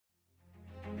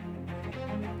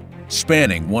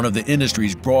Spanning one of the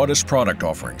industry's broadest product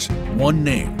offerings, one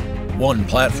name, one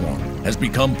platform has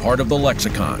become part of the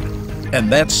lexicon, and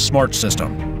that's Smart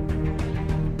System.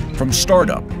 From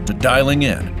startup to dialing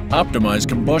in, optimized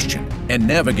combustion, and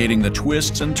navigating the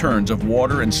twists and turns of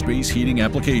water and space heating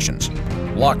applications,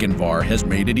 Lochinvar has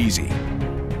made it easy.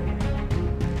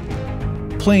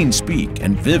 Plain speak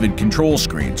and vivid control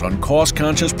screens on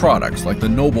cost-conscious products like the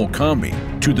Noble Combi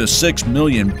to the 6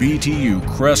 million BTU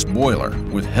Crest boiler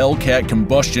with Hellcat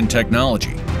combustion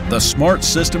technology, the Smart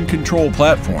System control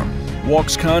platform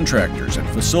walks contractors and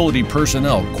facility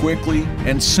personnel quickly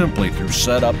and simply through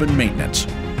setup and maintenance.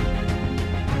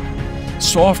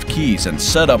 Soft keys and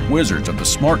setup wizards of the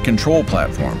Smart Control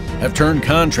platform have turned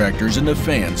contractors into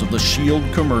fans of the Shield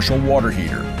commercial water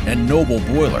heater and Noble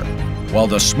boiler, while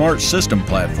the Smart System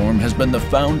platform has been the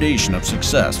foundation of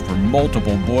success for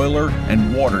multiple boiler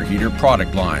and water heater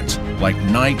product lines like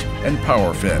Knight and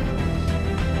PowerFin.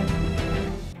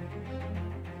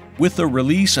 With the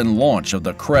release and launch of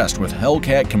the Crest with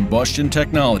Hellcat combustion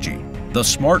technology, the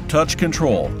Smart Touch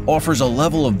Control offers a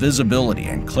level of visibility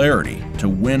and clarity to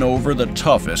win over the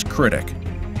toughest critic.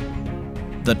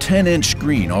 The 10-inch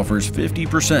screen offers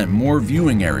 50% more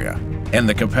viewing area, and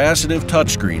the capacitive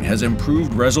touchscreen has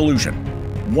improved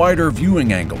resolution. Wider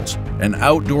viewing angles and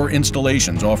outdoor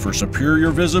installations offer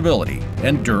superior visibility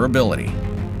and durability.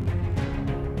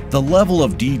 The level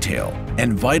of detail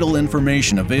and vital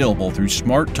information available through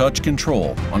Smart Touch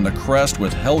Control on the Crest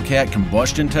with Hellcat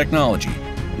combustion technology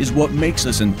is what makes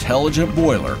this intelligent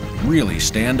boiler really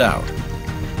stand out.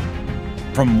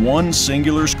 From one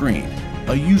singular screen,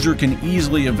 a user can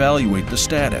easily evaluate the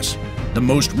status, the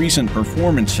most recent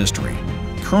performance history,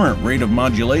 current rate of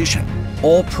modulation,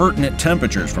 all pertinent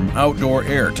temperatures from outdoor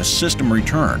air to system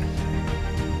return,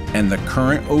 and the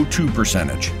current O2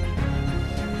 percentage.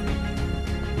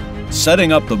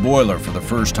 Setting up the boiler for the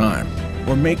first time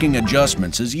or making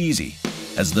adjustments is easy,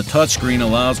 as the touchscreen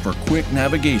allows for quick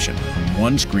navigation from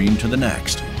one screen to the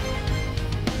next.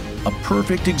 A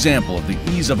perfect example of the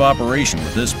ease of operation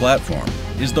with this platform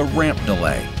is the ramp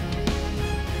delay.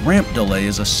 Ramp delay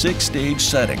is a 6-stage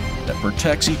setting that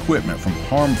protects equipment from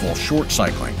harmful short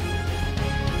cycling.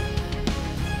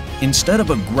 Instead of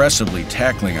aggressively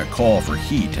tackling a call for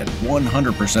heat at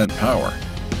 100% power,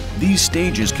 these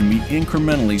stages can be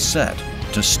incrementally set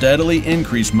to steadily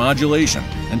increase modulation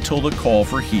until the call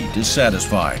for heat is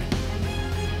satisfied.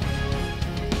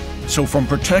 So from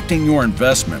protecting your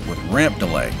investment with ramp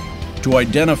delay to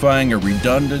identifying a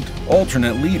redundant,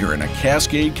 alternate leader in a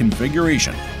cascade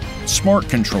configuration, Smart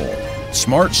Control,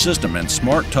 Smart System, and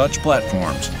Smart Touch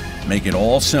platforms make it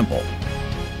all simple.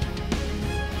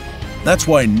 That's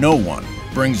why no one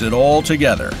brings it all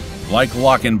together like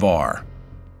Lochinvar.